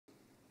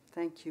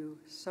Thank you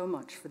so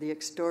much for the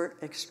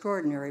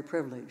extraordinary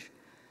privilege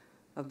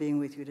of being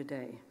with you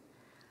today.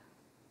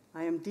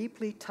 I am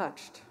deeply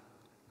touched.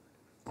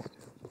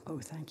 Oh,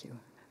 thank you.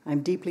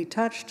 I'm deeply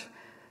touched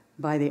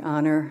by the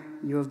honor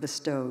you have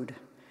bestowed.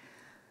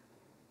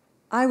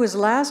 I was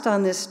last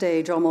on this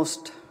stage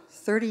almost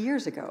 30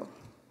 years ago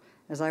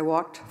as I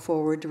walked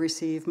forward to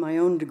receive my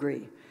own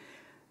degree.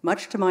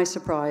 Much to my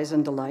surprise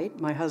and delight,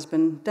 my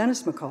husband,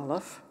 Dennis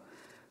McAuliffe,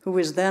 who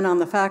was then on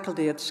the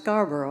faculty at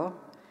Scarborough,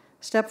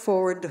 stepped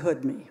forward to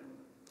hood me.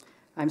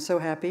 I'm so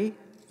happy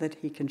that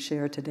he can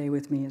share today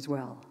with me as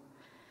well.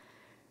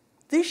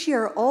 This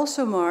year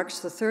also marks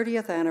the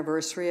 30th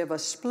anniversary of a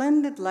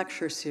splendid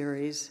lecture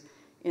series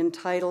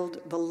entitled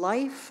The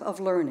Life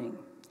of Learning.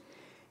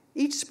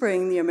 Each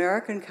spring, the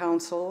American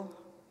Council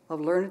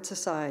of Learned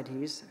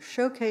Societies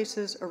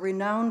showcases a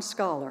renowned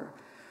scholar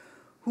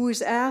who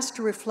is asked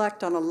to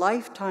reflect on a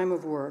lifetime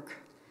of work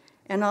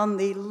and on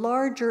the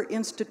larger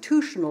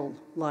institutional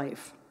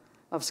life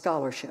of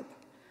scholarship.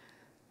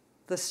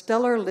 The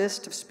stellar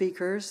list of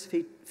speakers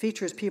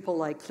features people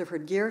like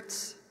Clifford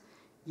Geertz,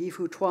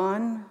 Yi-Fu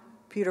Tuan,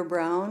 Peter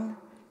Brown,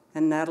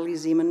 and Natalie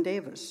Zeman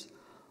Davis,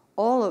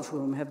 all of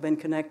whom have been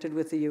connected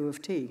with the U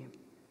of T.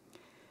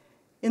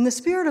 In the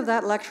spirit of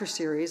that lecture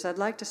series, I'd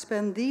like to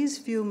spend these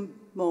few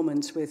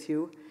moments with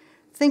you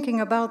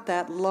thinking about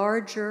that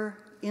larger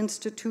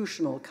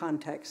institutional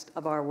context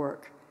of our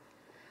work.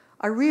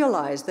 I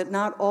realize that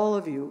not all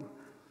of you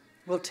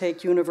will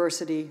take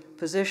university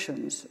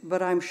positions,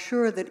 but I'm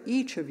sure that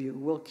each of you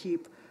will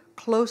keep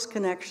close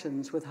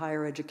connections with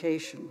higher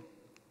education.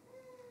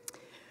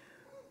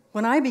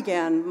 When I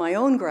began my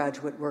own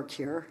graduate work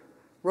here,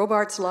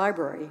 Robarts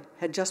Library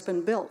had just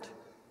been built.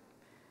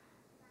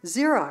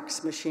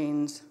 Xerox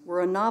machines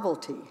were a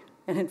novelty,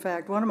 and in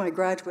fact, one of my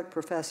graduate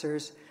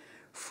professors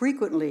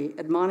frequently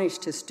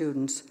admonished his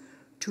students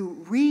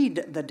to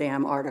read the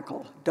damn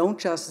article, don't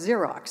just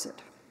Xerox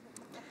it.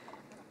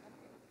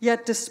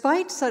 Yet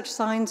despite such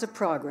signs of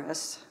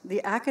progress,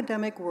 the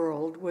academic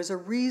world was a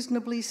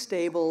reasonably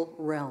stable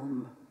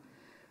realm.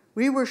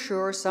 We were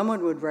sure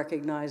someone would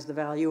recognize the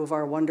value of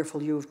our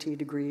wonderful U of T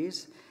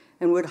degrees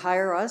and would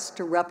hire us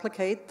to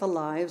replicate the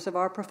lives of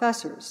our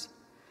professors,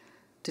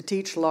 to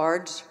teach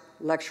large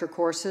lecture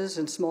courses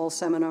and small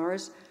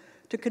seminars,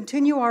 to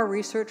continue our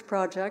research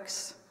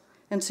projects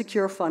and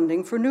secure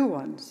funding for new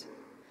ones.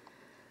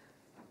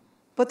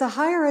 But the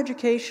higher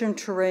education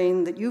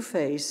terrain that you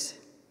face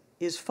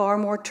is far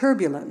more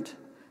turbulent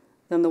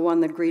than the one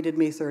that greeted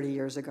me 30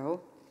 years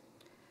ago.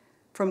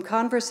 From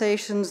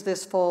conversations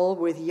this fall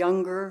with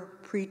younger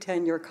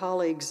pre-tenure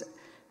colleagues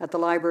at the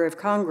Library of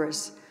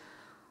Congress,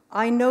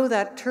 I know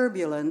that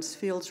turbulence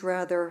feels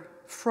rather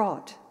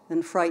fraught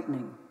and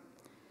frightening.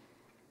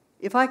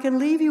 If I can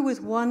leave you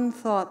with one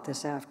thought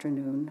this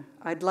afternoon,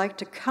 I'd like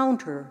to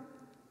counter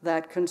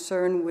that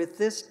concern with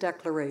this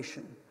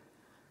declaration.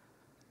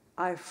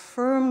 I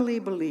firmly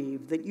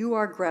believe that you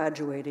are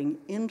graduating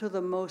into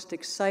the most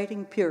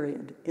exciting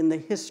period in the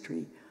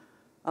history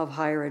of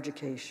higher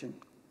education.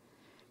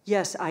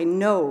 Yes, I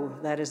know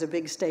that is a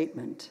big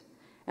statement,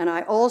 and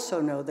I also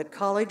know that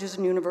colleges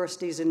and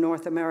universities in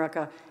North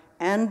America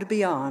and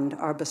beyond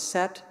are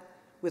beset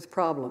with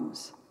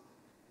problems.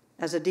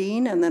 As a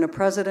dean and then a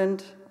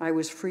president, I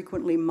was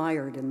frequently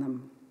mired in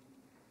them.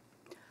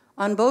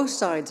 On both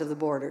sides of the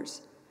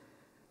borders,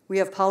 we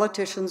have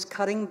politicians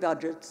cutting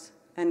budgets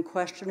and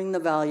questioning the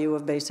value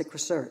of basic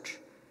research.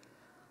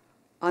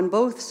 On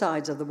both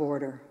sides of the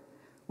border,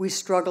 we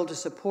struggle to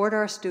support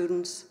our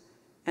students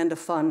and to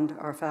fund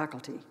our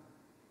faculty.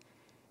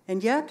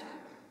 And yet,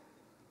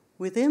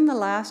 within the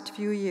last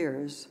few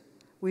years,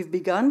 we've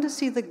begun to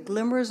see the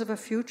glimmers of a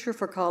future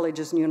for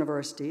colleges and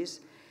universities,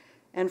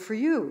 and for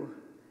you,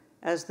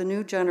 as the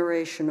new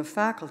generation of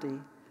faculty,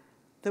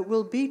 that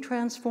will be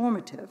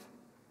transformative.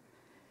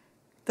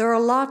 There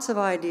are lots of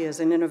ideas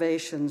and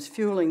innovations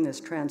fueling this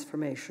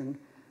transformation,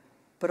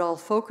 but I'll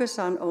focus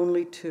on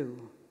only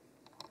two.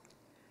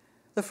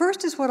 The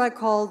first is what I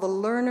call the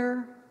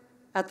learner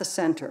at the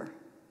center.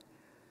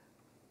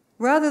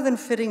 Rather than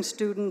fitting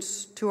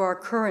students to our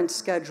current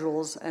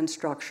schedules and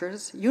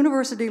structures,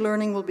 university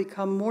learning will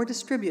become more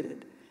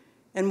distributed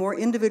and more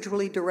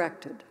individually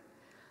directed.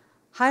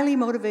 Highly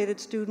motivated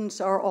students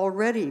are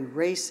already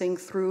racing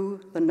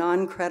through the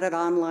non-credit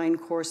online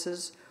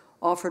courses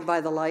offered by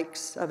the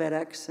likes of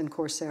edX and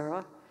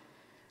Coursera.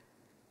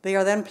 They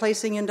are then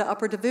placing into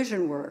upper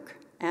division work,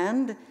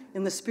 and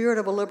in the spirit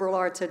of a liberal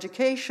arts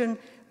education,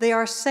 they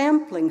are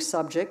sampling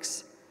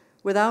subjects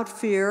without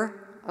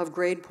fear of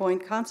grade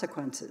point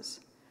consequences.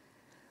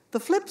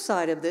 The flip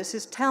side of this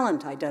is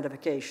talent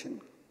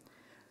identification.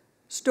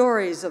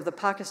 Stories of the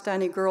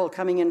Pakistani girl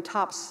coming in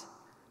tops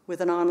with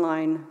an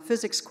online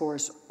physics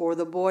course, or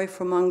the boy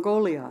from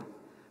Mongolia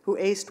who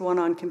aced one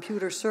on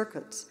computer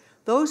circuits.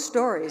 Those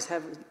stories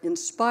have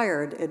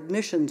inspired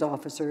admissions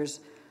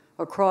officers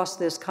across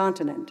this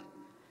continent.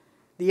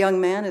 The young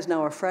man is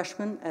now a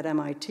freshman at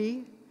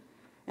MIT,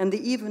 and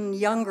the even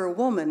younger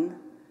woman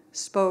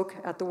spoke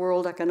at the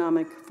World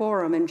Economic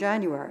Forum in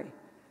January.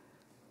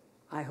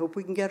 I hope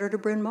we can get her to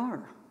Bryn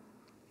Mawr.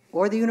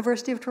 or the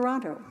University of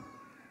Toronto.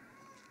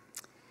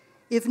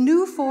 If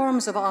new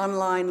forms of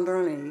online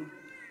learning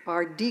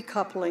are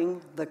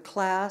decoupling the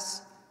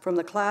class from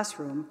the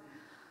classroom,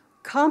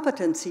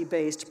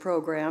 competency-based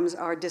programs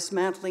are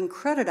dismantling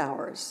credit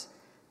hours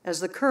as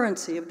the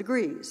currency of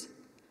degrees.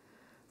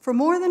 For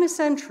more than a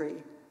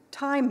century,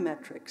 time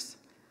metrics,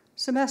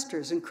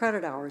 semesters and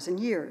credit hours and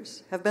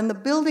years have been the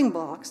building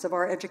blocks of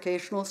our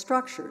educational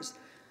structures,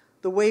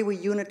 the way we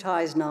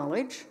unitize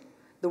knowledge,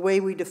 the way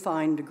we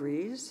define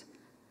degrees,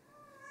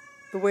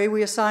 the way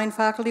we assign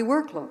faculty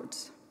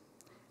workloads.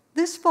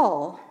 This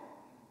fall,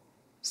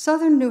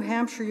 Southern New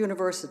Hampshire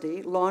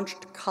University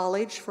launched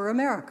College for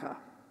America,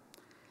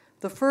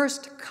 the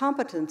first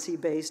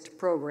competency-based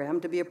program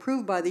to be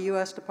approved by the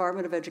U.S.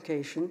 Department of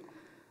Education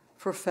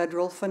for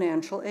federal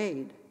financial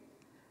aid.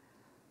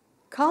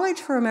 College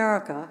for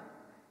America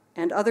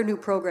and other new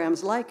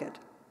programs like it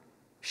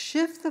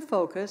shift the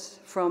focus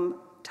from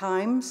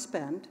time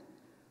spent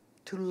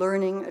to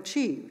learning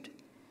achieved.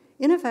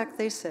 In effect,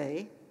 they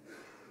say,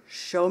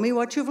 show me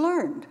what you've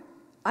learned.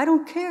 I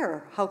don't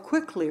care how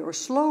quickly or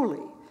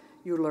slowly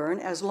you learn,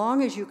 as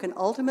long as you can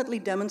ultimately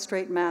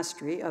demonstrate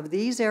mastery of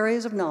these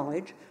areas of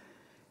knowledge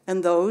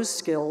and those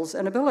skills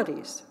and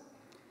abilities.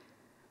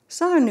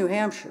 Southern New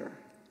Hampshire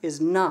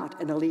is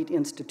not an elite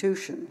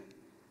institution.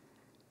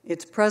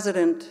 Its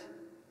president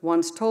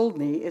once told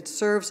me it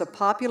serves a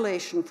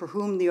population for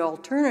whom the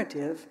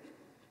alternative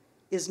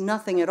is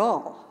nothing at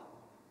all.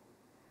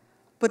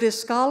 But as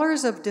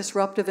scholars of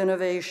disruptive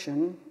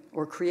innovation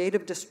or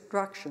creative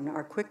destruction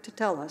are quick to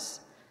tell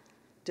us,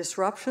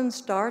 disruption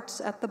starts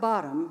at the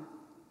bottom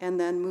and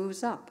then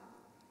moves up.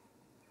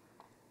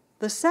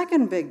 The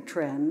second big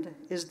trend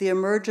is the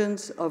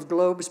emergence of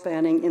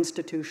globe-spanning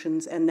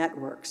institutions and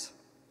networks.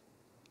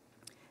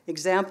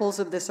 Examples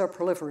of this are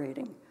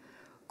proliferating.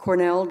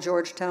 Cornell,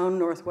 Georgetown,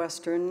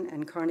 Northwestern,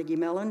 and Carnegie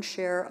Mellon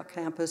share a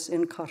campus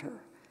in Qatar.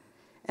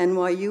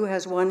 NYU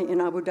has one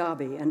in Abu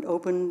Dhabi and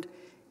opened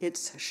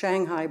its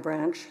Shanghai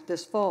branch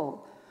this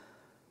fall.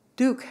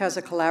 Duke has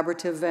a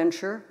collaborative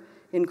venture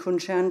in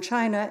Kunshan,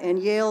 China,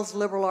 and Yale's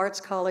Liberal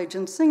Arts College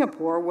in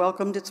Singapore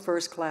welcomed its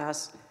first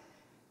class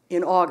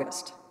in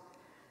August.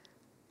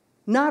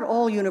 Not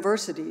all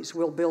universities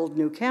will build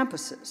new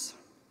campuses,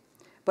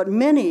 but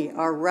many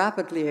are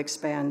rapidly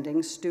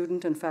expanding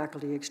student and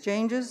faculty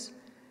exchanges,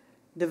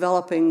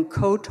 developing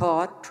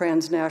co-taught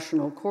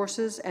transnational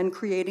courses, and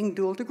creating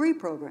dual degree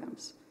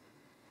programs.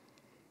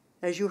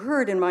 As you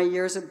heard, in my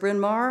years at Bryn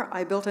Mawr,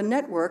 I built a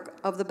network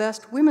of the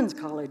best women's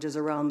colleges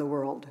around the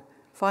world,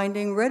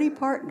 finding ready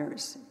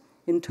partners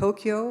in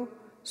Tokyo,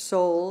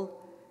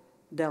 Seoul,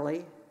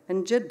 Delhi,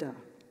 and Jeddah.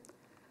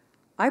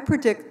 I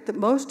predict that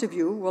most of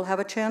you will have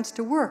a chance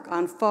to work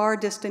on far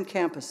distant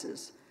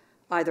campuses,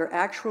 either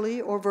actually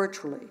or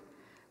virtually,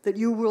 that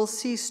you will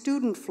see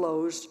student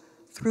flows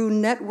through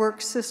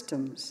network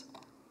systems,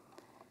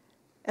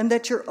 and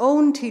that your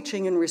own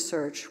teaching and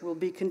research will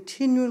be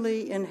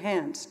continually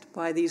enhanced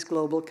by these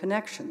global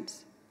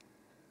connections.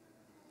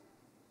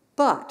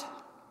 But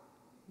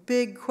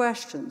big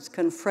questions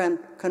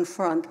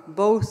confront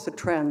both the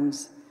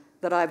trends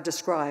that I've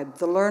described,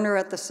 the learner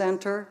at the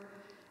center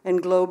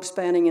and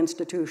globe-spanning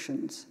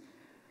institutions.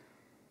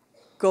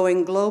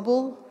 Going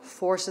global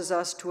forces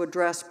us to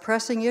address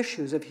pressing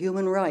issues of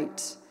human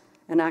rights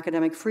and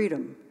academic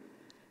freedom.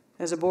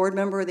 As a board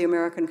member of the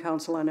American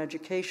Council on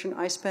Education,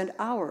 I spent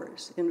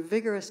hours in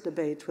vigorous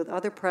debates with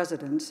other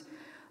presidents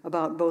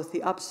about both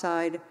the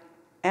upside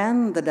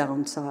and the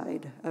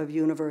downside of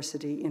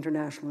university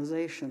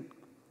internationalization.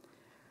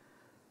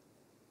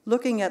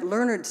 Looking at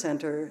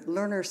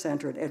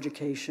learner-centered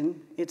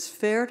education, it's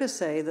fair to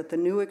say that the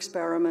new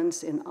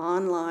experiments in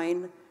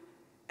online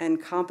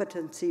and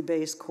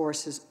competency-based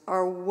courses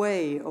are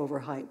way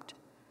overhyped,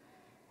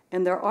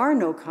 and there are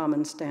no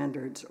common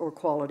standards or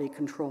quality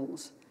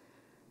controls.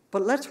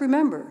 But let's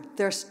remember,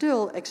 they're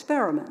still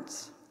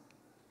experiments.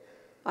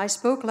 I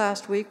spoke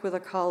last week with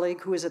a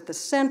colleague who is at the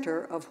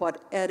center of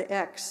what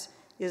edX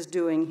is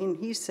doing, and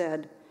he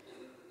said,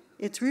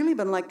 it's really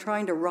been like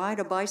trying to ride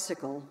a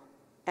bicycle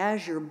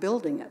as you're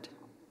building it.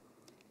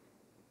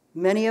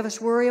 Many of us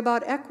worry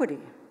about equity,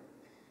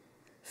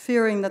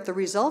 fearing that the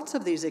results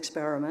of these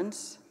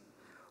experiments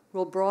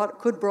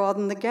could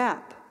broaden the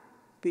gap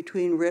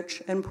between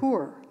rich and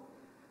poor.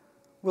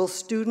 Will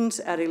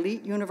students at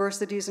elite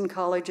universities and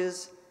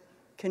colleges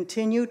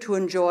continue to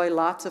enjoy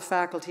lots of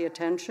faculty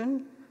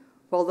attention,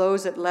 while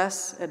those at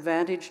less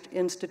advantaged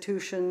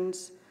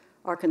institutions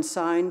are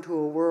consigned to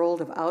a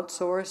world of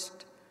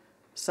outsourced,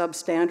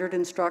 substandard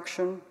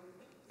instruction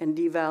and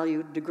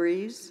devalued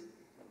degrees?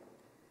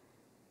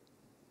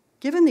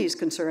 Given these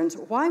concerns,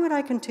 why would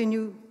I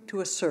continue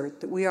to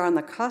assert that we are on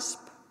the cusp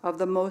of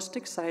the most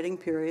exciting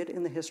period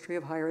in the history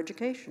of higher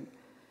education?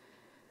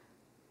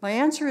 My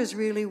answer is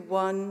really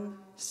one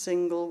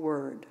single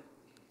word: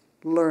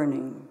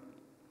 learning.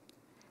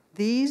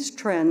 These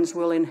trends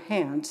will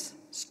enhance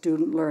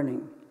student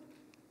learning.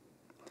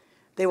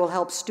 They will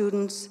help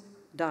students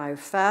dive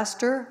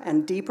faster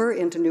and deeper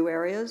into new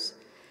areas.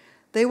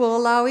 They will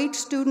allow each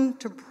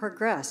student to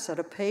progress at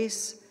a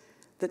pace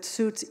that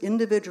suits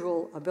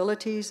individual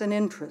abilities and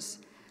interests.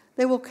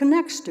 They will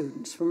connect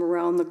students from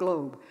around the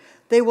globe.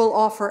 They will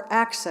offer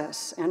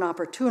access and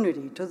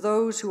opportunity to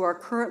those who are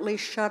currently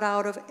shut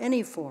out of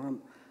any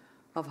form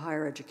of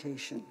higher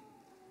education.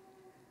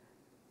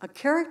 A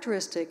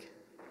characteristic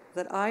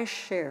that I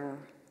share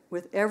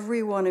with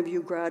every one of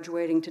you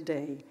graduating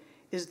today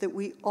is that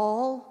we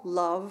all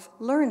love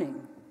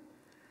learning.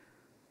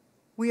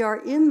 We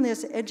are in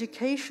this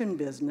education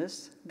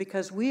business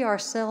because we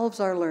ourselves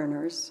are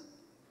learners,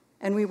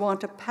 and we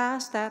want to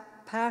pass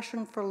that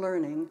passion for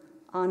learning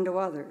on to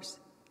others.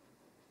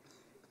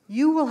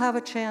 You will have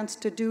a chance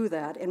to do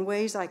that in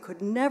ways I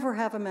could never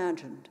have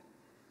imagined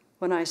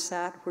when I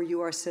sat where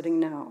you are sitting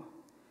now.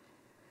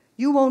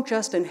 You won't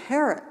just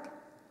inherit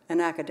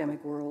an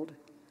academic world,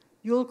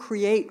 you'll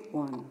create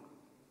one.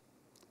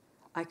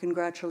 I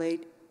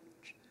congratulate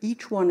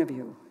each one of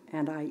you,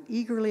 and I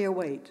eagerly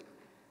await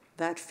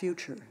that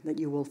future that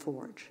you will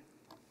forge.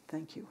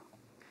 Thank you.